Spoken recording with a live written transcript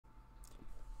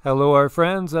Hello, our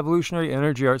friends, Evolutionary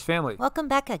Energy Arts family. Welcome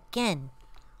back again.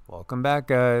 Welcome back,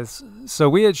 guys. So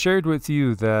we had shared with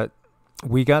you that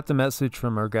we got the message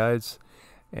from our guides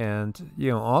and,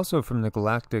 also from the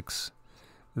galactics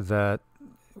that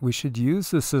we should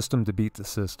use the system to beat the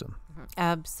system.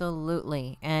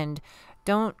 Absolutely. And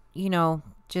don't,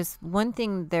 just one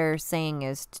thing they're saying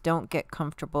is don't get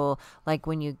comfortable. Like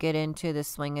when you get into the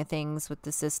swing of things with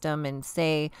the system and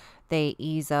say they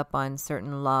ease up on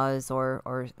certain laws or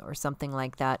something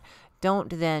like that, don't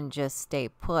then just stay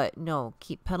put. No,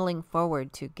 keep pedaling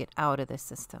forward to get out of the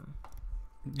system.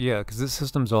 Yeah, because this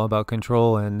system's all about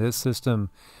control, and this system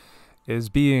is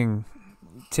being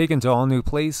taken to all new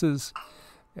places.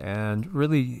 And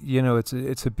really,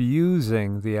 it's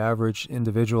abusing the average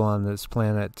individual on this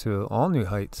planet to all new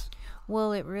heights.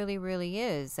 Well, it really, really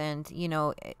is. And,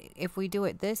 if we do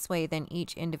it this way, then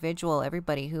each individual,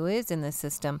 everybody who is in the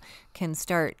system can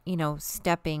start,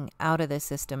 stepping out of the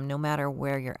system no matter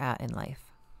where you're at in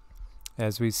life.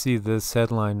 As we see this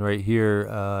headline right here,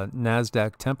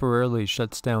 NASDAQ temporarily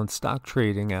shuts down stock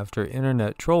trading after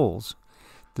internet trolls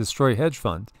destroy hedge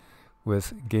fund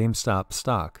with GameStop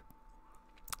stock.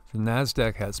 The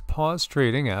NASDAQ has paused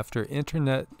trading after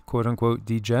internet quote-unquote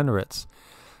degenerates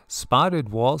spotted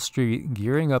Wall Street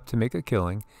gearing up to make a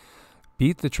killing,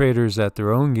 beat the traders at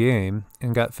their own game,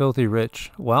 and got filthy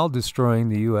rich while destroying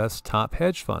the U.S. top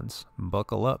hedge funds.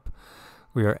 Buckle up.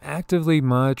 We are actively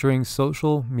monitoring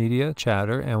social media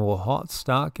chatter and will halt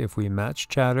stock if we match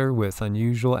chatter with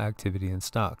unusual activity in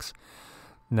stocks.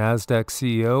 NASDAQ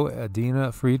CEO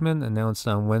Adena Friedman announced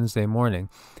on Wednesday morning.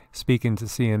 Speaking to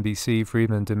CNBC,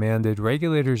 Friedman demanded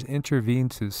regulators intervene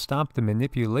to stop the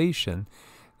manipulation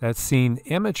that's seen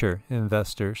amateur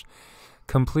investors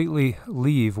completely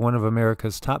leave one of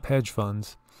America's top hedge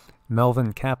funds,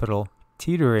 Melvin Capital,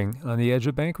 teetering on the edge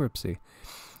of bankruptcy.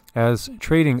 As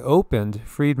trading opened,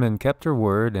 Friedman kept her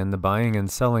word, and the buying and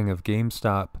selling of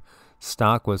GameStop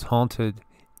stock was halted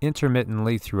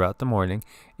intermittently throughout the morning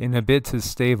in a bid to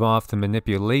stave off the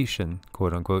manipulation,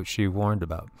 quote-unquote, she warned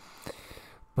about.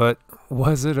 But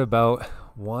was it about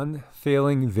one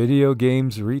failing video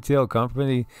games retail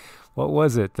company? What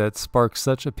was it that sparked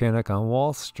such a panic on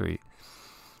Wall Street?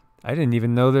 I didn't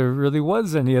even know there really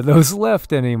was any of those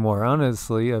left anymore,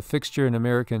 honestly. A fixture in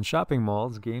American shopping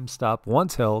malls, GameStop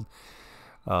once held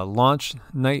launch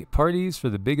night parties for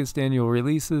the biggest annual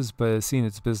releases, but has seen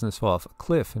its business fall off a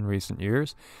cliff in recent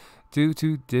years due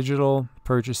to digital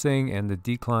purchasing and the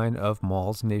decline of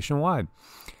malls nationwide.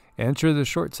 Enter the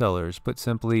short sellers, put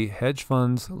simply, hedge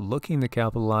funds looking to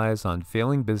capitalize on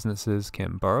failing businesses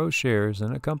can borrow shares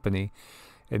in a company,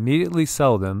 immediately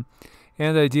sell them,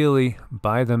 and ideally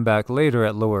buy them back later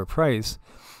at lower price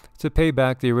to pay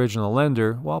back the original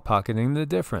lender while pocketing the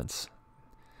difference.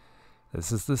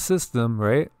 This is the system,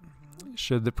 right?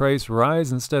 Should the price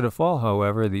rise instead of fall,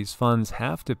 however, these funds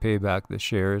have to pay back the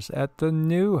shares at the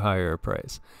new higher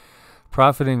price.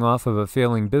 Profiting off of a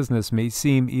failing business may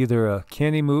seem either a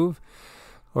canny move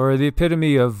or the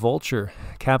epitome of vulture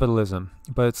capitalism,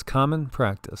 but it's common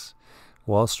practice.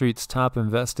 Wall Street's top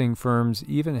investing firms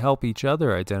even help each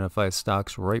other identify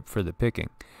stocks ripe for the picking,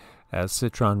 as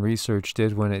Citron Research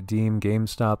did when it deemed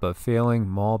GameStop a failing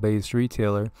mall-based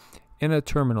retailer in a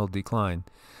terminal decline.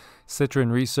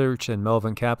 Citron Research and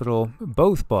Melvin Capital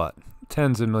both bought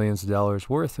tens of millions of dollars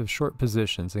worth of short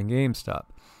positions in GameStop,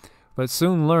 but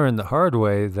soon learned the hard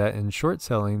way that in short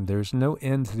selling there's no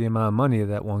end to the amount of money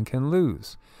that one can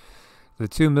lose. The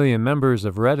 2 million members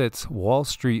of Reddit's Wall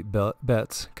Street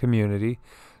Bets community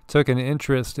took an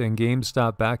interest in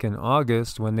GameStop back in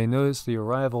August when they noticed the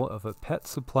arrival of a pet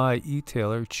supply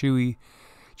e-tailer,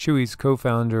 Chewy's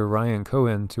co-founder Ryan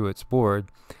Cohen, to its board,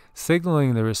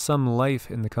 signaling there was some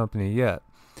life in the company yet.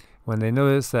 When they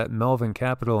noticed that Melvin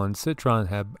Capital and Citron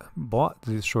had bought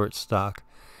the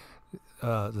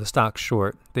stock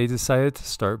short, they decided to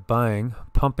start buying,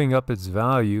 pumping up its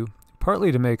value,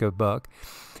 partly to make a buck,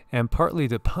 and partly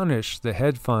to punish the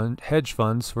hedge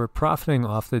funds for profiting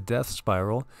off the death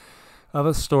spiral of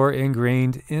a store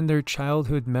ingrained in their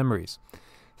childhood memories.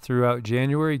 Throughout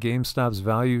January, GameStop's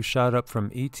value shot up from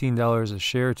 $18 a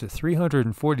share to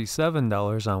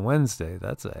 $347 on Wednesday.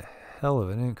 That's a hell of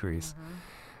an increase.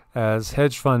 As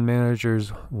hedge fund managers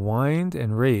whined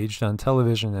and raged on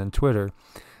television and Twitter,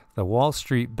 the Wall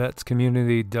Street Bets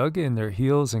community dug in their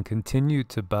heels and continued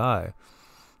to buy.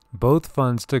 Both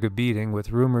funds took a beating,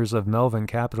 with rumors of Melvin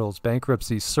Capital's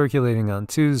bankruptcy circulating on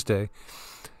Tuesday.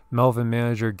 Melvin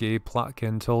manager Gabe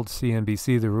Plotkin told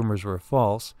CNBC the rumors were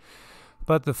false,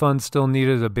 but the fund still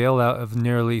needed a bailout of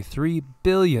nearly $3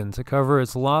 billion to cover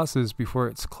its losses before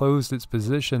it closed its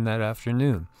position that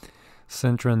afternoon.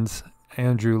 Citron's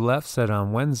Andrew Leff said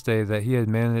on Wednesday that he had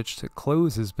managed to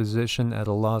close his position at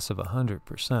a loss of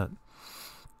 100%.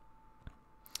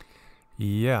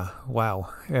 Yeah, wow.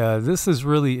 This is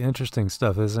really interesting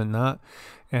stuff, is it not?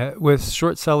 With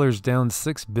short sellers down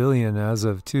 $6 billion as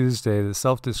of Tuesday, the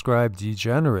self-described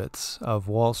degenerates of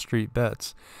Wall Street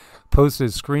bets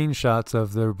posted screenshots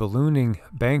of their ballooning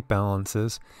bank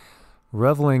balances,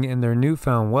 reveling in their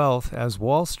newfound wealth as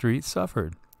Wall Street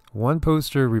suffered. One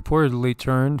poster reportedly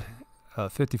turned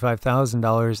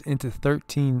 $55,000 into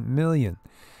 $13 million,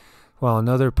 while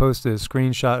another posted a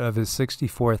screenshot of his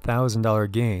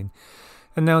 $64,000 gain,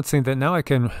 announcing that now I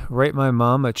can write my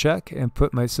mom a check and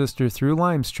put my sister through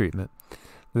Lyme's treatment.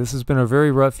 This has been a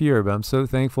very rough year, but I'm so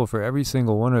thankful for every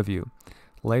single one of you.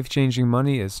 Life-changing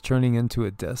money is turning into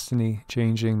a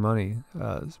destiny-changing money,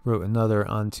 wrote another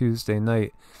on Tuesday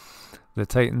night. The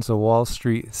Titans of Wall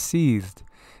Street seethed.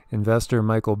 Investor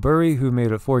Michael Burry, who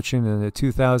made a fortune in the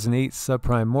 2008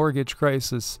 subprime mortgage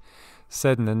crisis,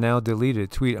 said in a now-deleted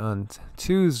tweet on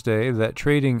Tuesday that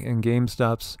trading in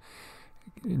GameStop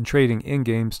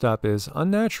is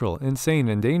unnatural, insane,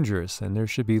 and dangerous, and there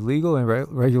should be legal and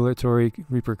regulatory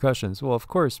repercussions. Well, of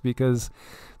course, because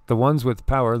the ones with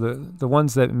power, the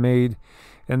ones that made,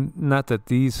 and not that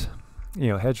these,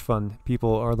 hedge fund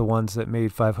people are the ones that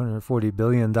made $540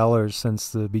 billion since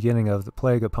the beginning of the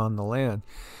plague upon the land.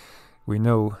 We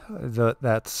know that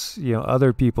that's,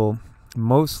 other people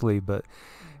mostly, but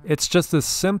it's just a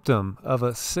symptom of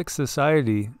a sick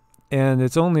society. And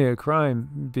it's only a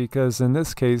crime because in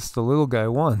this case, the little guy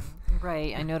won.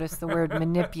 Right. I noticed the word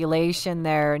manipulation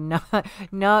there,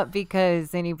 not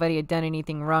because anybody had done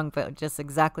anything wrong, but just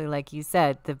exactly like you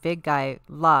said, the big guy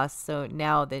lost. So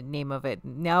now the name of it,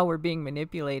 now we're being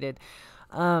manipulated.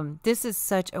 This is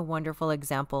such a wonderful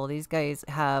example. These guys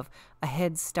have a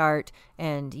head start,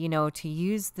 and to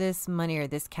use this money or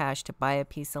this cash to buy a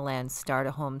piece of land, start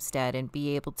a homestead, and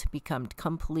be able to become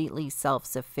completely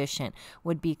self-sufficient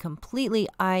would be completely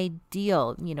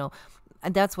ideal.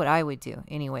 And that's what I would do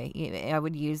anyway. I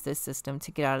would use this system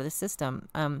to get out of the system.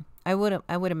 I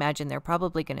would imagine they're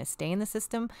probably going to stay in the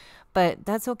system, but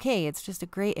that's okay. It's just a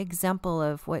great example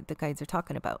of what the guys are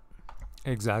talking about.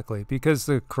 Exactly, because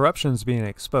the corruption's being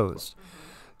exposed.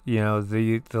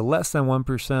 The less than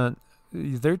 1%,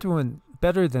 they're doing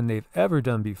better than they've ever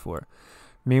done before.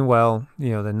 Meanwhile,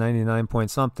 the 99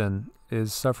 point something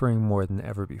is suffering more than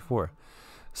ever before.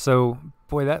 So,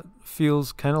 boy, that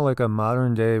feels kind of like a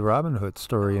modern day Robin Hood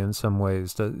story in some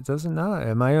ways. Does it not?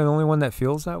 Am I the only one that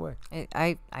feels that way?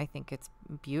 I think it's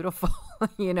beautiful.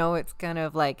 It's kind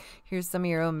of like, here's some of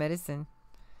your own medicine.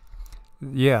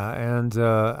 Yeah, and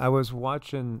I was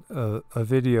watching a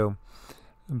video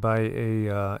by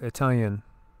a Italian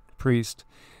priest,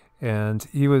 and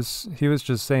he was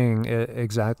just saying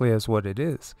exactly as what it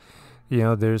is.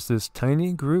 There's this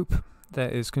tiny group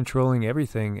that is controlling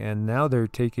everything, and now they're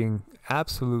taking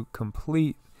absolute,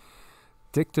 complete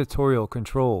dictatorial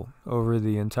control over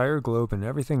the entire globe and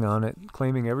everything on it,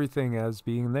 claiming everything as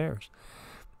being theirs.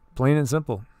 Plain and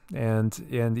simple. And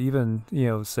even,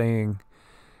 saying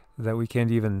that we can't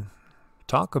even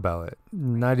talk about it,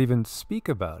 not even speak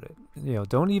about it.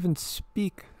 Don't even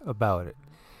speak about it.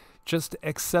 Just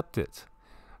accept it.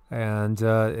 And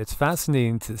it's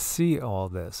fascinating to see all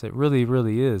this. It really,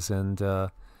 really is. And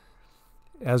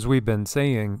as we've been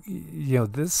saying,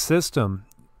 this system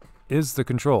is the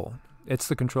control. It's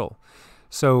the control.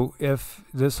 So if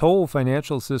this whole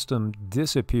financial system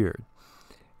disappeared,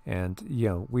 and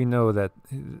we know that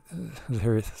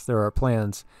there are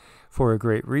plans for a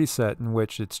great reset in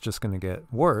which it's just going to get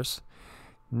worse.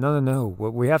 No.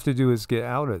 What we have to do is get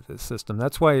out of this system.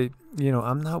 That's why,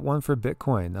 I'm not one for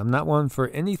Bitcoin. I'm not one for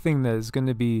anything that is going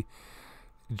to be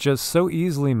just so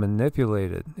easily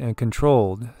manipulated and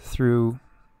controlled through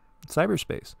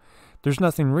cyberspace. There's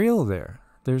nothing real there.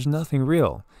 There's nothing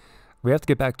real. We have to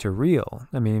get back to real.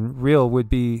 I mean, real would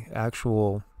be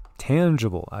actual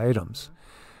tangible items.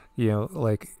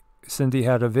 Like Cindy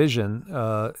had a vision,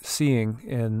 seeing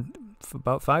in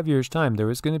about 5 years' time, there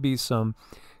was going to be some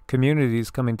communities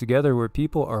coming together where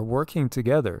people are working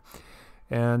together,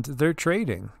 and they're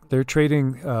trading. They're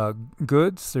trading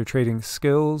goods. They're trading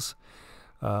skills.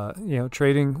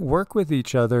 Trading work with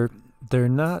each other. They're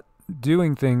not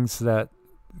doing things that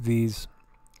these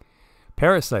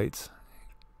parasites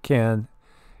can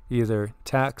either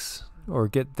tax or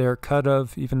get their cut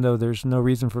of, even though there's no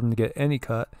reason for them to get any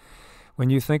cut.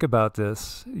 When you think about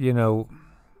this,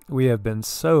 we have been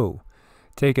so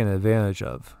taken advantage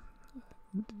of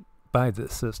by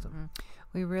this system.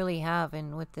 We really have.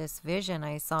 And with this vision,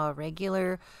 I saw a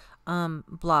regular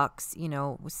blocks,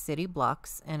 city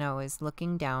blocks, and I was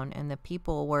looking down, and the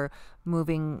people were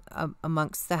moving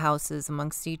amongst the houses,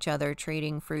 amongst each other,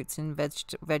 trading fruits and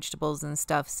vegetables and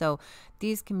stuff. So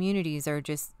these communities are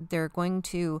they're going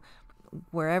to,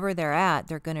 wherever they're at,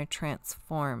 they're going to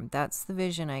transform. That's the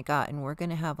vision I got, and we're going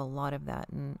to have a lot of that,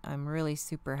 and I'm really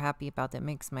super happy about that.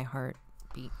 Makes my heart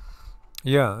beat.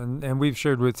 Yeah, and we've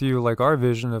shared with you like our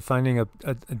vision of finding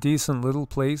a decent little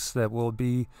place that will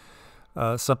be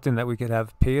something that we could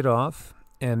have paid off,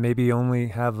 and maybe only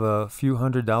have a few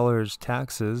 $100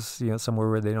 taxes, somewhere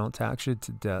where they don't tax you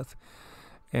to death.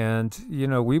 And,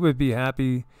 we would be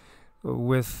happy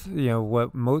with,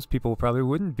 what most people probably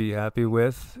wouldn't be happy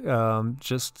with,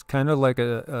 just kind of like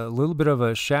a little bit of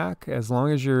a shack, as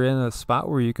long as you're in a spot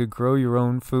where you could grow your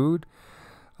own food,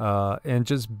 and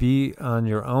just be on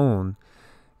your own,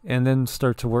 and then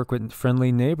start to work with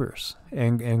friendly neighbors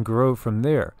and grow from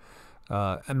there.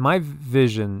 And my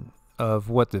vision of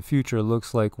what the future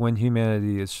looks like when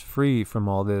humanity is free from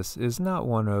all this is not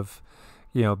one of,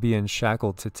 being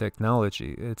shackled to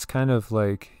technology. It's kind of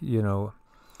like,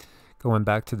 going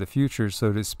back to the future,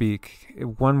 so to speak,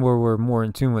 one where we're more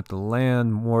in tune with the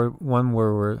land, one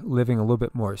where we're living a little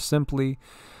bit more simply.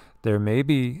 There may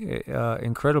be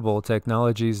incredible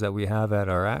technologies that we have at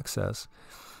our access,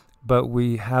 but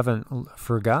we haven't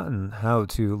forgotten how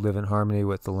to live in harmony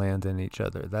with the land and each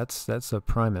other. That's of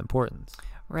prime importance.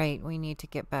 Right. We need to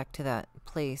get back to that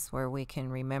place where we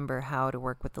can remember how to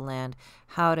work with the land,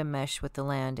 how to mesh with the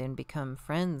land, and become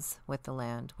friends with the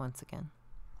land once again.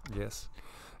 Yes.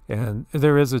 And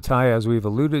there is a tie, as we've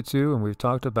alluded to and we've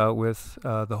talked about, with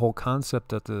the whole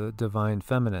concept of the divine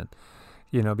feminine.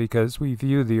 Because we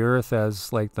view the earth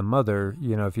as like the mother.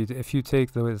 If you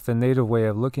take the native way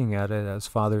of looking at it as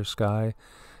Father Sky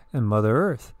and Mother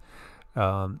Earth,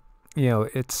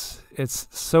 it's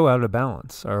so out of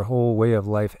balance. Our whole way of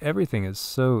life, everything is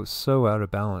so out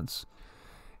of balance.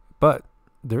 But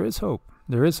there is hope.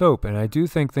 There is hope, and I do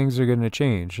think things are going to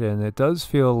change. And it does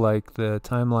feel like the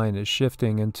timeline is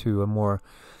shifting into a more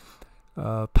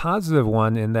positive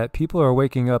one, in that people are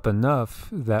waking up enough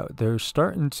that they're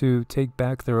starting to take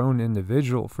back their own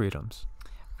individual freedoms.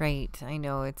 Right. I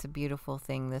know, it's a beautiful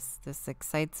thing. This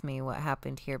excites me, what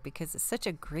happened here, because it's such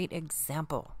a great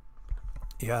example.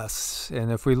 Yes,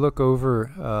 and if we look over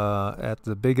at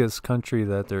the biggest country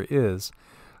that there is,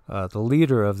 the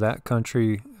leader of that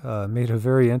country made a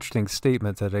very interesting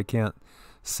statement that I can't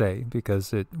say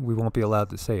because we won't be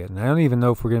allowed to say it. And I don't even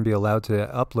know if we're going to be allowed to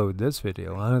upload this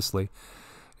video, honestly,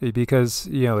 because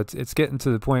it's getting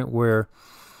to the point where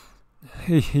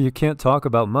you can't talk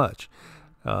about much,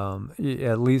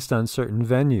 at least on certain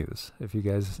venues. If you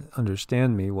guys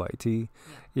understand me, YT,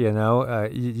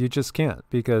 you just can't,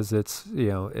 because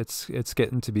it's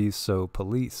getting to be so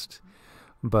policed.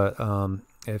 But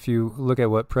if you look at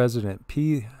what President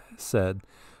P said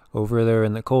over there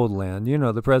in the cold land,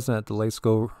 the president that likes to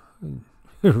go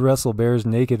wrestle bears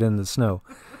naked in the snow,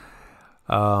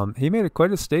 he made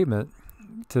quite a statement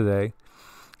today,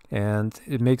 and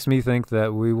it makes me think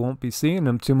that we won't be seeing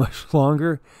him too much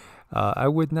longer. I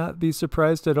would not be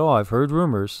surprised at all. I've heard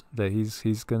rumors that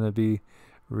he's going to be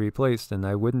replaced, and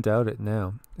I wouldn't doubt it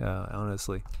now,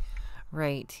 honestly.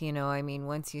 Right.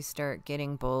 Once you start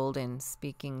getting bold and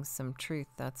speaking some truth,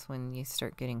 that's when you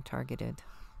start getting targeted.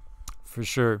 For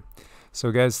sure.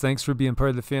 So, guys, thanks for being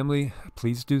part of the family.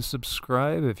 Please do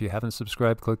subscribe. If you haven't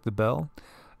subscribed, click the bell.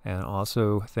 And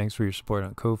also, thanks for your support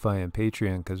on Ko-Fi and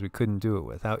Patreon, because we couldn't do it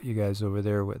without you guys over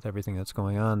there with everything that's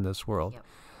going on in this world. Yep.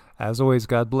 As always,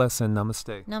 God bless and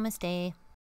namaste. Namaste.